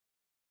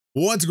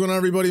What's going on,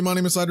 everybody? My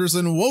name is Hydros,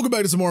 and welcome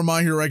back to some more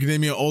My Hero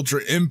Academia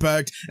Ultra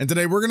Impact. And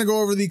today we're going to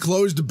go over the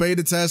closed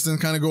beta test and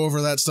kind of go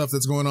over that stuff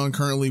that's going on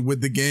currently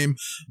with the game.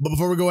 But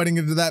before we go heading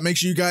into that, make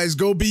sure you guys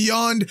go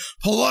beyond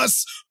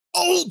plus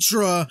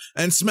ultra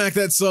and smack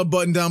that sub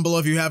button down below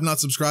if you have not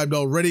subscribed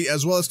already,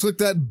 as well as click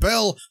that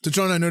bell to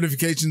turn on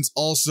notifications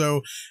also.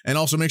 And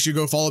also make sure you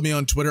go follow me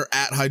on Twitter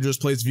at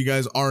HydrosPlays if you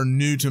guys are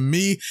new to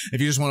me.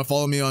 If you just want to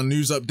follow me on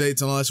news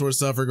updates and all that sort of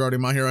stuff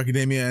regarding My Hero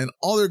Academia and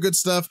all their good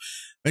stuff,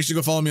 make sure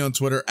you go follow me on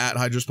Twitter at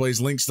HydrosPlays.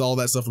 Links to all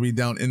that stuff will be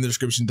down in the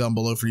description down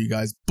below for you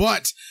guys.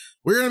 But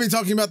we're going to be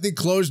talking about the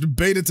closed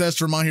beta test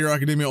for My Hero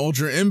Academia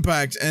Ultra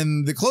Impact.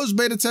 And the closed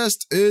beta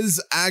test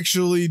is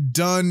actually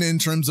done in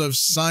terms of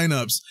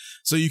signups.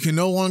 So you can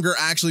no longer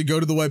actually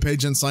go to the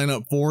webpage and sign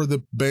up for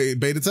the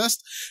beta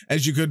test.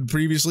 As you could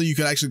previously, you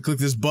could actually click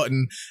this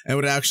button and it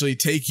would actually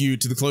take you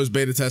to the closed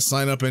beta test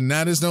sign up. And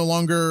that is no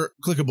longer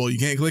clickable. You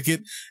can't click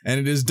it and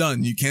it is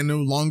done. You can no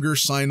longer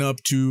sign up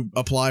to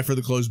apply for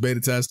the closed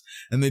beta test.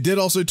 And they did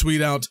also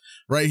tweet out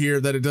right here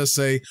that it does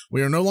say,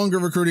 we are no longer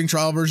recruiting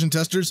trial version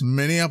testers.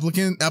 Many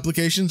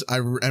applications. I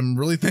am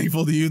really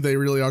thankful to you. They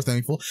really are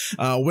thankful.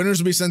 Winners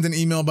will be sent an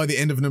email by the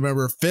end of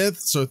November 5th.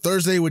 So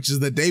Thursday, which is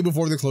the day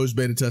before the closed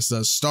beta test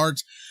does start.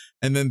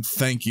 And then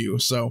thank you.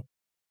 So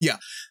yeah,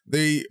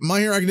 the My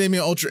Hero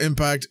Academia Ultra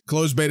Impact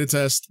closed beta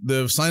test,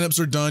 the signups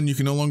are done. You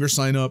can no longer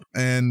sign up,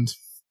 and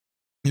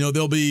you know,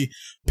 they'll be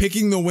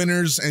picking the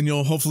winners, and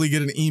you'll hopefully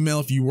get an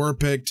email if you were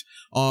picked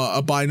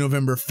by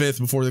November 5th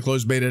before the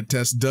closed beta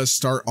test does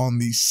start on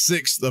the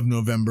 6th of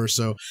November.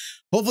 So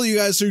hopefully you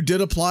guys who did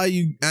apply,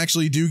 you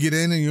actually do get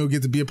in and you'll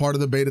get to be a part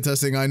of the beta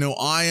testing. I know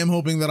I am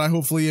hoping that I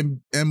hopefully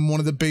am one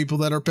of the people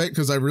that are picked,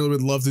 because I really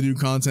would love to do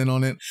content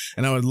on it,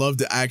 and I would love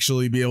to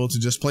actually be able to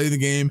just play the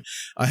game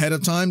ahead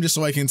of time just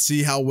so I can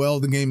see how well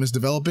the game is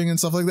developing and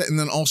stuff like that, and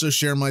then also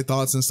share my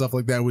thoughts and stuff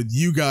like that with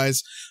you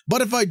guys.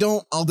 But if I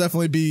don't, I'll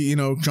definitely be, you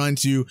know, trying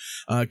to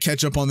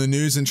catch up on the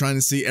news and trying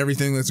to see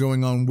everything that's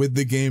going on with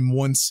the game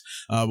once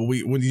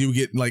when you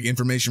get like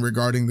information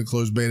regarding the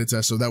closed beta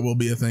test. So that will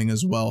be a thing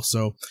as well.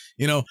 So,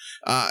 you know,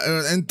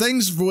 and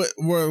things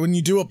when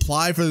you do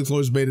apply for the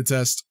closed beta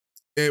test,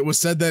 it was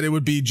said that it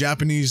would be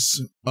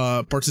Japanese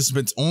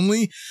participants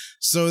only.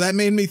 So that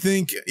made me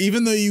think,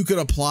 even though you could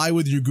apply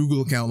with your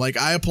Google account, like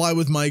I apply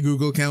with my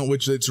Google account,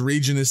 which its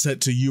region is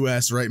set to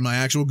US, right? My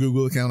actual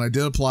Google account, I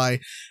did apply,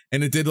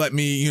 and it did let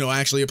me, you know,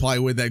 actually apply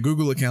with that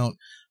Google account.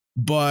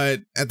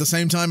 But at the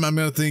same time, I'm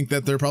going to think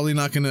that they're probably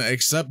not going to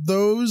accept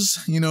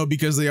those, you know,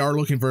 because they are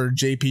looking for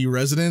JP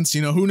residents.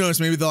 You know, who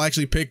knows? Maybe they'll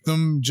actually pick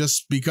them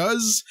just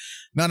because.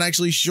 Not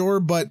actually sure,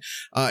 but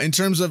in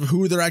terms of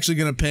who they're actually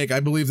going to pick, I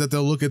believe that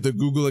they'll look at the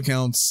Google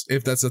accounts,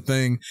 if that's a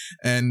thing,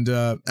 and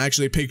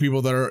actually pick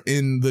people that are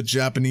in the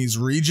Japanese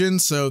region.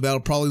 So that'll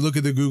probably look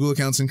at the Google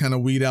accounts and kind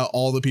of weed out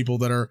all the people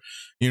that are,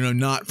 you know,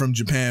 not from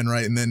Japan,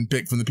 right? And then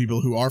pick from the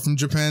people who are from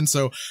Japan.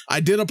 So I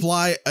did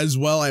apply as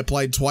well. I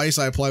applied twice.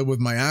 I applied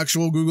with my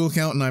actual Google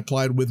account, and I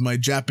applied with my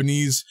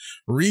Japanese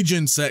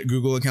region set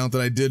Google account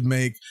that I did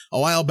make a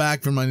while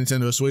back for my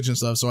Nintendo Switch and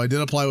stuff. So I did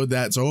apply with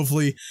that. So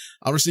hopefully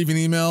I'll receive an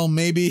email.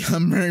 Maybe.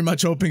 I'm very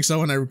much hoping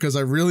so, and because I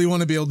really want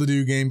to be able to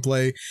do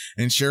gameplay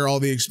and share all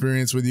the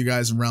experience with you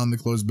guys around the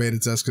closed beta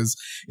test, because,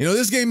 you know,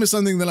 this game is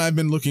something that I've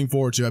been looking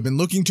forward to. I've been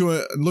looking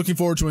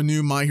forward to a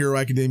new My Hero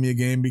Academia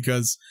game,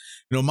 because,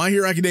 you know, My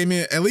Hero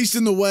Academia, at least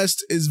in the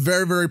West, is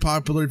very, very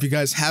popular. If you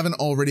guys haven't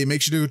already,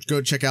 make sure to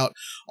go check out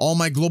all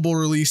my global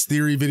release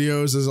theory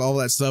videos, as all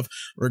that stuff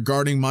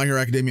regarding My Hero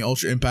Academia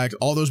Ultra Impact.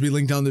 All those will be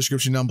linked down in the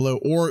description down below,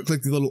 or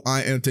click the little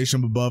eye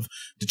annotation up above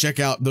to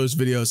check out those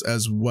videos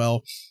as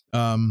well.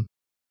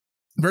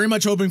 Very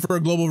much hoping for a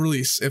global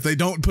release. If they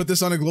don't put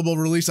this on a global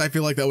release, I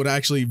feel like that would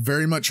actually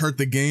very much hurt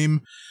the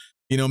game.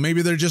 You know,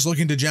 maybe they're just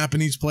looking to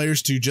Japanese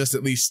players to just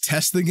at least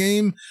test the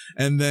game,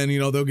 and then, you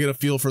know, they'll get a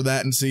feel for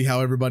that and see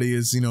how everybody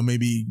is, you know,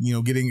 maybe, you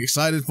know, getting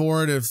excited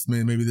for it. If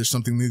maybe there's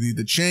something they need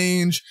to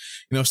change,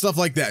 you know, stuff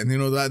like that. And, you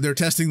know, that they're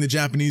testing the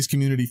Japanese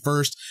community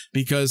first,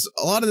 because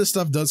a lot of this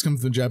stuff does come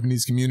from the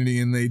Japanese community,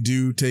 and they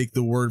do take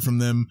the word from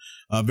them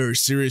very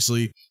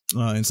seriously.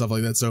 And stuff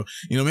like that. So,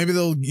 you know, maybe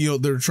they'll, you know,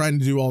 they're trying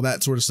to do all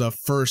that sort of stuff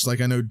first. Like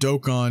I know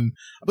Dokkan,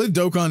 I believe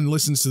Dokkan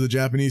listens to the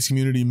Japanese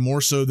community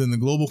more so than the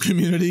global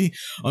community.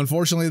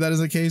 Unfortunately, that is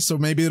the case. So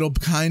maybe it'll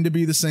kind of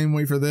be the same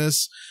way for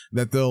this,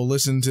 that they'll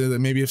listen to that.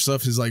 Maybe if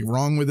stuff is like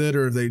wrong with it,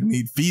 or if they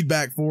need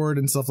feedback for it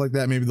and stuff like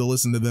that, maybe they'll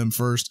listen to them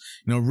first.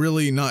 You know,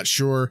 really not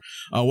sure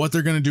what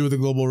they're going to do with the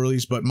global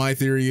release, but my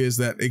theory is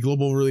that a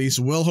global release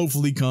will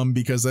hopefully come,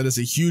 because that is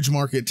a huge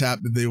market tap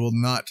that they will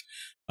not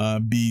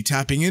be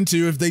tapping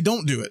into if they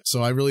don't do it.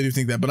 So I really do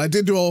think that. But I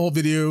did do a whole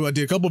video. I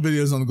did a couple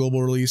videos on the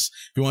global release.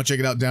 If you want to check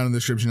it out, down in the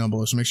description down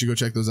below. So make sure you go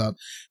check those out.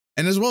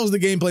 And as well as the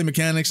gameplay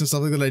mechanics and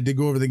stuff like that, I did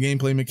go over the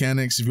gameplay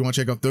mechanics. If you want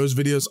to check out those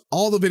videos,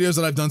 all the videos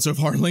that I've done so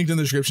far, linked in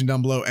the description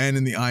down below and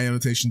in the eye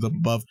annotations up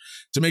above.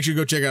 So make sure you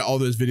go check out all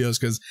those videos,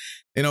 because,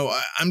 you know,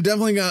 I'm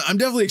definitely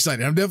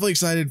excited. I'm definitely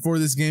excited for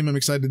this game. I'm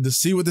excited to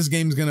see what this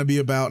game is going to be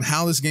about,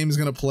 how this game is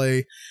going to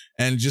play,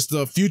 and just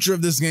the future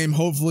of this game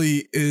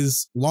hopefully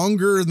is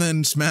longer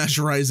than Smash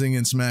Rising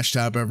and Smash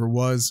Tap ever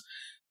was.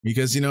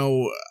 because, you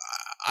know,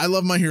 I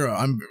love My Hero.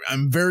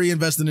 I'm very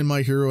invested in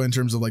My Hero in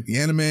terms of like the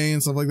anime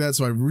and stuff like that.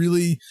 So I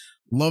really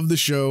love the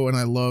show, and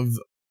I love,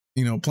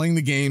 you know, playing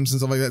the games and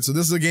stuff like that. So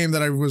this is a game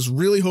that I was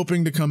really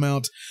hoping to come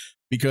out,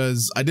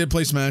 because I did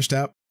play Smash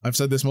Tap. I've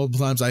said this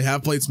multiple times. I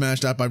have played Smash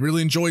Tap. I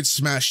really enjoyed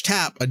Smash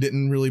Tap. I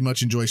didn't really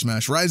much enjoy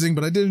Smash Rising,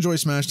 but I did enjoy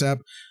Smash Tap.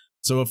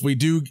 So if we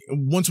do,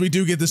 once we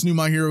do get this new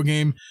My Hero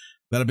game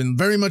that I've been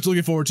very much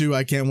looking forward to,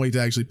 I can't wait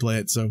to actually play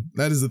it. So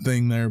that is the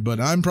thing there, but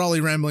I'm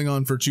probably rambling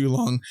on for too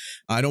long.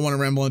 I don't want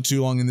to ramble on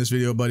too long in this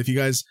video, but if you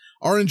guys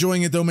are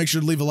enjoying it though, make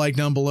sure to leave a like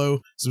down below.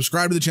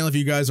 Subscribe to the channel if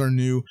you guys are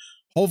new.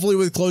 Hopefully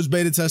with closed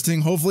beta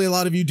testing, hopefully a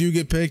lot of you do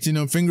get picked, you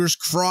know, fingers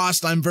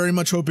crossed. I'm very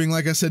much hoping,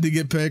 like I said, to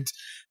get picked.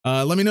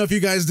 Let me know if you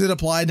guys did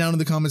apply down in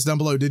the comments down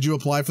below. Did you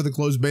apply for the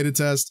closed beta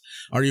test?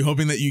 Are you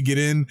hoping that you get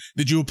in?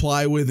 Did you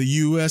apply with a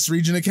US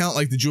region account?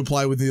 Like, did you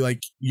apply with the,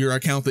 like, your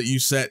account that you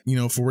set, you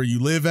know, for where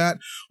you live at?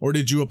 Or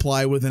did you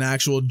apply with an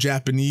actual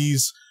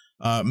Japanese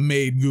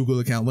made Google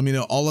account? Let me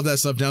know all of that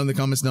stuff down in the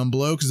comments down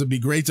below, because it'd be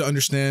great to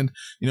understand,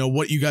 you know,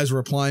 what you guys were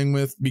applying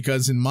with,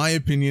 because in my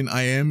opinion,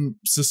 I am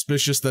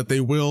suspicious that they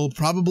will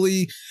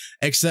probably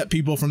accept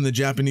people from the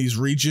Japanese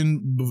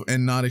region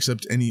and not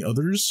accept any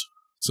others.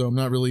 So I'm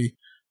not really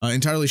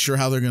entirely sure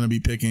how they're going to be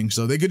picking.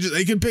 So they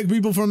could pick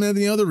people from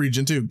any other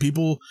region too.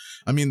 People,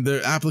 I mean,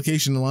 the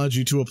application allows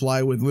you to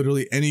apply with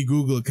literally any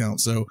Google account.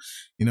 So,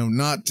 you know,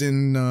 not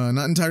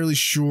entirely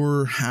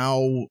sure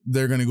how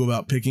they're going to go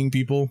about picking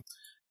people.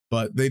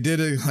 But they did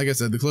it, like I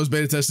said, the closed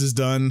beta test is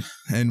done,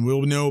 and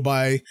we'll know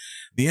by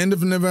the end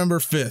of November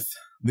 5th.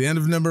 The end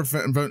of November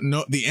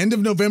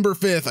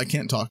 5th. I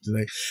can't talk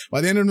today.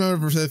 By the end of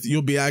November 5th,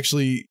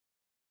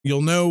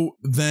 you'll know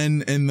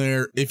then and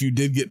there if you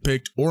did get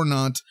picked or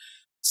not.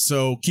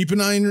 So keep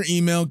an eye on your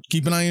email,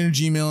 keep an eye on your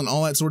Gmail and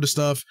all that sort of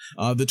stuff.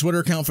 The Twitter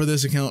account for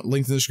this account,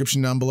 linked in the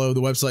description down below.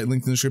 The website,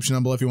 linked in the description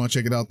down below if you want to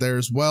check it out there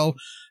as well.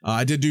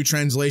 I did do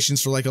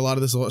translations for like a lot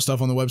of this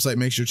stuff on the website.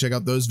 Make sure to check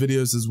out those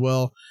videos as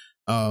well.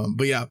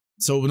 But yeah,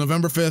 so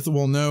November 5th,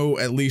 we'll know,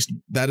 at least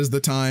that is the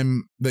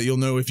time that you'll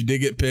know if you did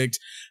get picked.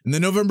 And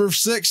then November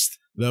 6th,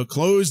 the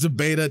closed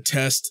beta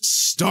test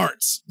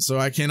starts. So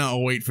I cannot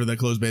wait for the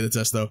closed beta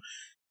test though.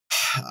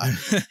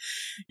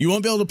 You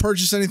won't be able to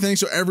purchase anything,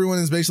 so everyone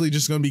is basically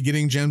just going to be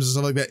getting gems and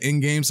stuff like that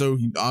in game. So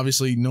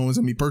obviously no one's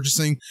going to be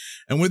purchasing.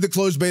 And with the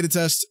closed beta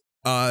test,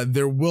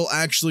 there will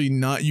actually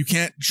not, you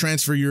can't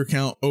transfer your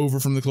account over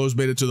from the closed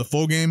beta to the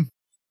full game.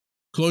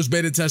 Closed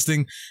beta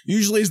testing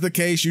usually is the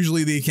case.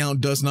 Usually the account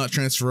does not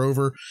transfer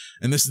over,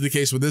 and this is the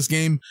case with this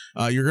game.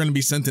 You're going to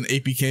be sent an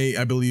APK,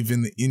 I believe,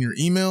 in your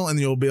email, and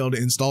you'll be able to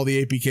install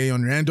the APK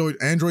on your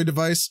Android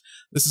device.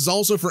 This is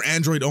also for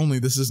Android only.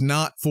 This is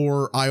not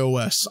for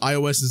iOS.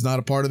 iOS is not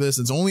a part of this.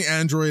 It's only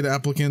Android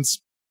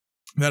applicants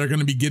that are going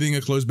to be getting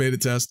a closed beta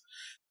test.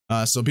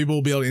 So people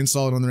will be able to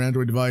install it on their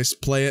Android device,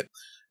 play it,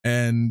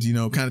 and, you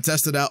know, kind of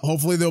test it out.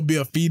 Hopefully there'll be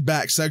a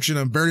feedback section.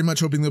 I'm very much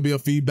hoping there'll be a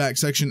feedback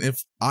section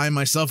if I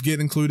myself get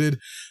included,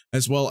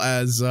 as well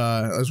as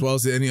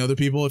any other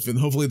people. If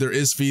hopefully there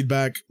is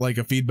feedback, like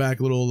a feedback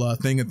little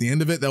thing at the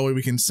end of it. That way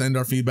we can send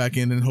our feedback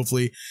in and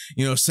hopefully,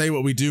 you know, say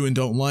what we do and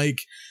don't like,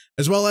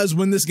 as well as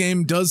when this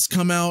game does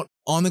come out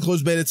on the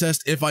closed beta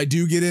test. If I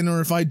do get in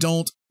or if I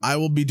don't, I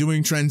will be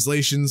doing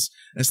translations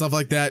and stuff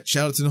like that.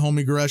 Shout out to the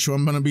homie Garesh, who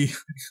I'm going to be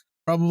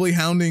probably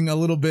hounding a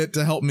little bit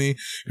to help me,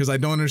 because I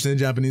don't understand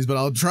Japanese, but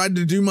I'll try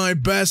to do my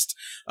best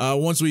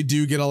once we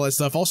do get all that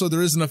stuff. Also,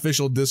 there is an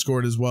official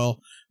Discord as well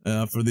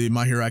for the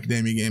My Hero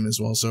Academia game as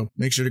well, so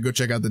make sure to go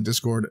check out the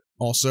Discord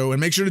also, and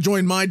make sure to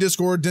join my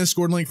Discord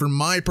link for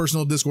my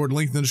personal Discord,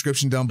 link in the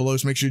description down below,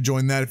 so make sure you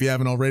join that if you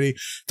haven't already.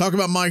 Talk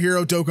about My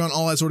Hero, Dokkan,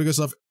 all that sort of good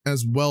stuff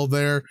as well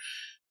there.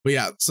 But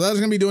yeah, so that's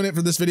going to be doing it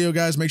for this video,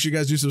 guys. Make sure you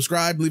guys do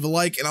subscribe, leave a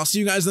like, and I'll see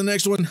you guys in the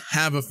next one.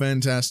 Have a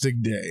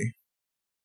fantastic day.